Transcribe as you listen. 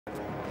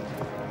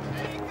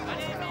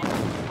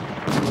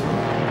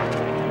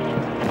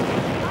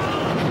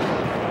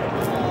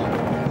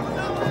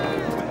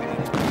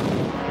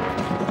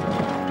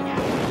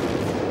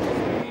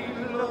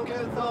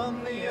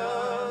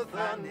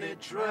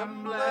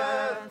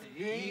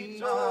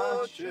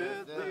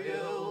with the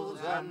hills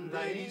and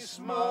they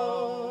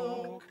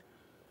smoke.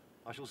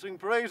 I shall sing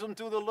praise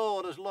unto the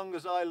Lord as long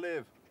as I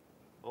live.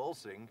 All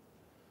sing.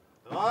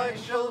 I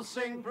shall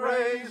sing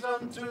praise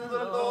unto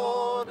the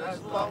Lord as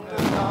long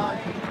as I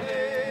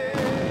live.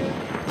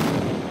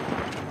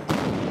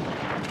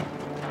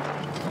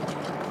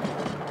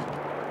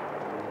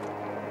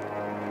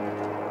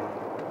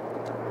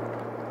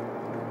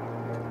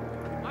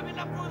 Ramène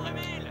la poudre,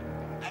 Émile!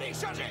 Allez,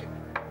 chargez!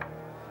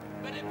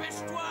 Mais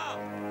dépêche-toi!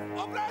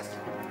 En place!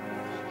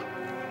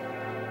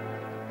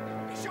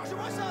 Et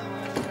charge-moi ça!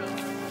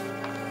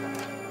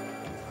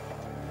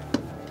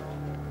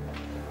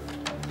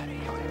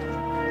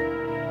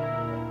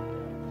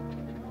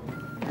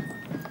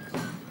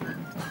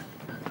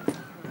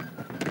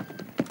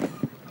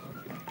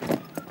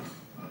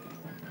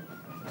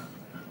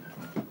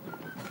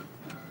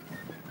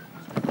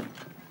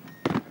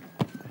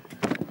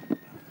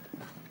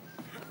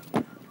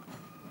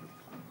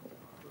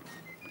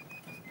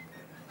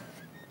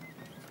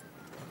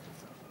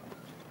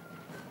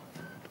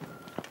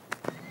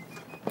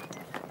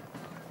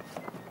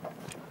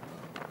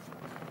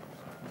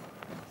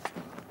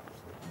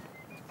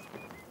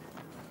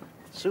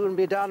 Soon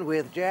be done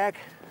with, Jack.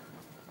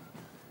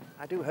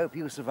 I do hope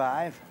you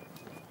survive.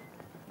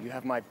 You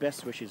have my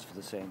best wishes for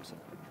the same, sir.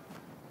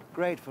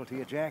 Grateful to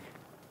you, Jack.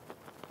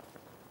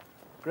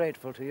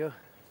 Grateful to you.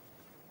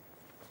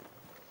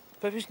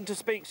 Permission to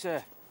speak,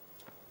 sir.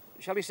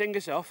 Shall we sing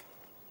us off?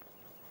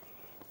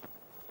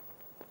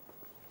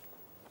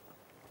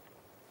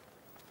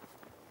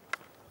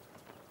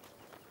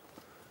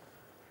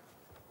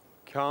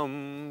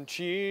 Come,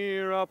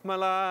 cheer up, my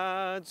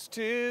lads,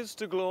 'tis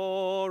to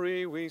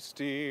glory we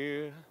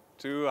steer,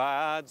 to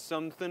add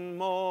something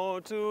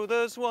more to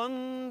this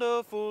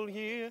wonderful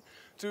year.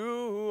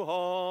 To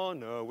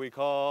honor we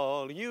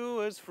call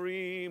you as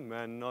free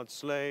men, not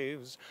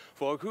slaves,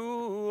 for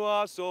who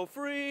are so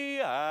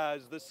free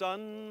as the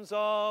sons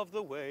of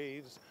the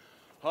waves?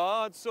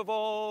 Hearts of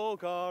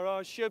oak are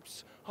our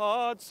ships,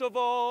 hearts of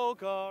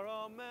oak are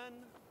our men,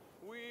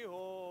 we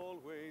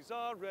always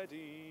are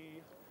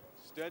ready.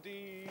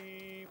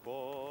 Steady,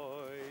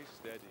 boy,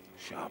 steady.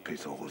 Sharpe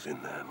is always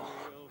in there.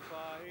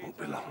 Won't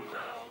be long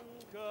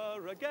now.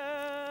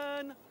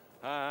 Again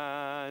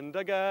and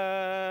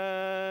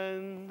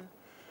again.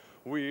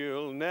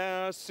 We'll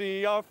ne'er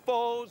see our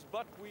foes,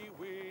 but we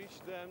wish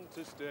them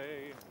to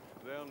stay.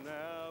 They'll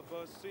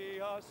never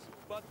see us,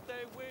 but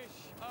they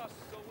wish us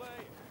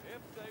away.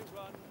 If they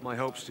run... My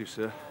hopes to,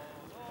 sir,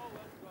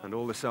 and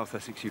all the South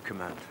Essex you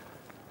command.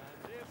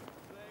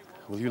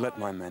 Will you let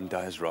my men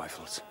die as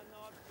rifles?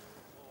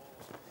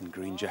 In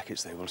green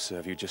jackets, they will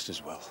serve you just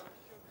as well.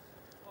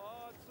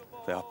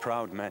 They are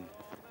proud men.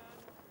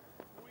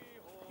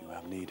 You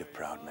have need of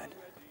proud men.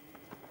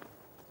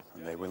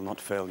 And they will not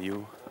fail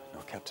you,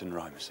 nor Captain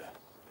Rymer, sir.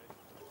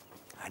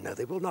 I know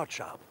they will not,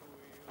 Sharpe.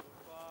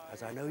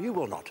 As I know you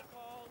will not.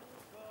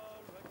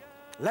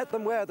 Let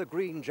them wear the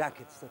green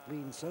jackets that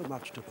mean so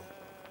much to them.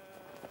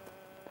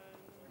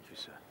 Thank you,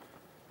 sir.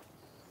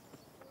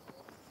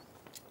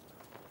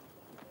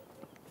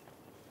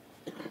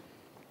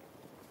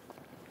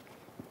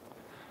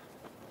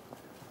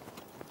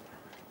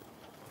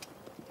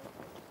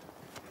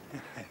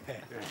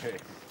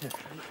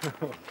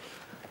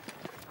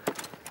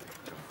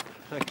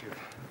 Thank you.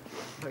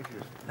 Thank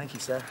you. Thank you,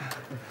 sir.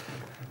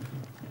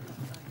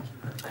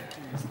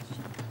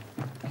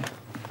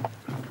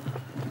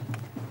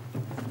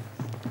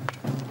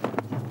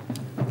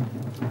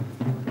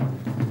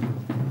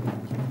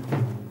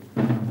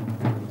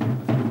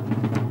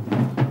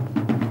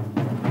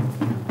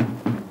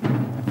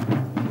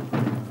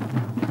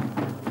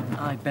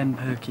 I, Ben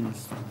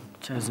Perkins,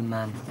 chosen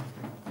man,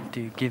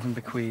 do give and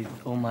bequeath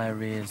all my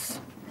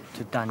arrears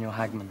to Daniel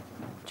Hagman,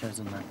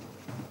 chosen man.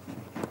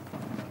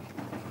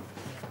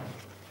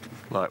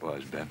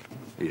 Likewise, Ben.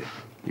 Here,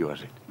 you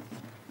has it.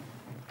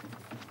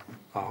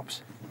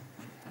 Arps,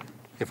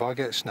 if I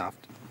get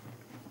snuffed,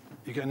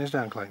 you getting this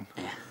down, Clayton?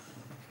 Yeah.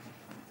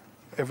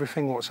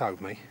 Everything what's owed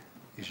me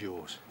is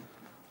yours.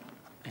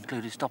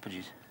 Including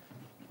stoppages?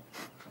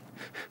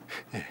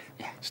 Yeah.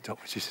 Yeah.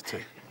 Stoppages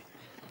too.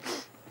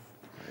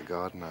 May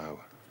God now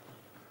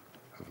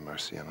have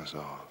mercy on us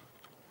all.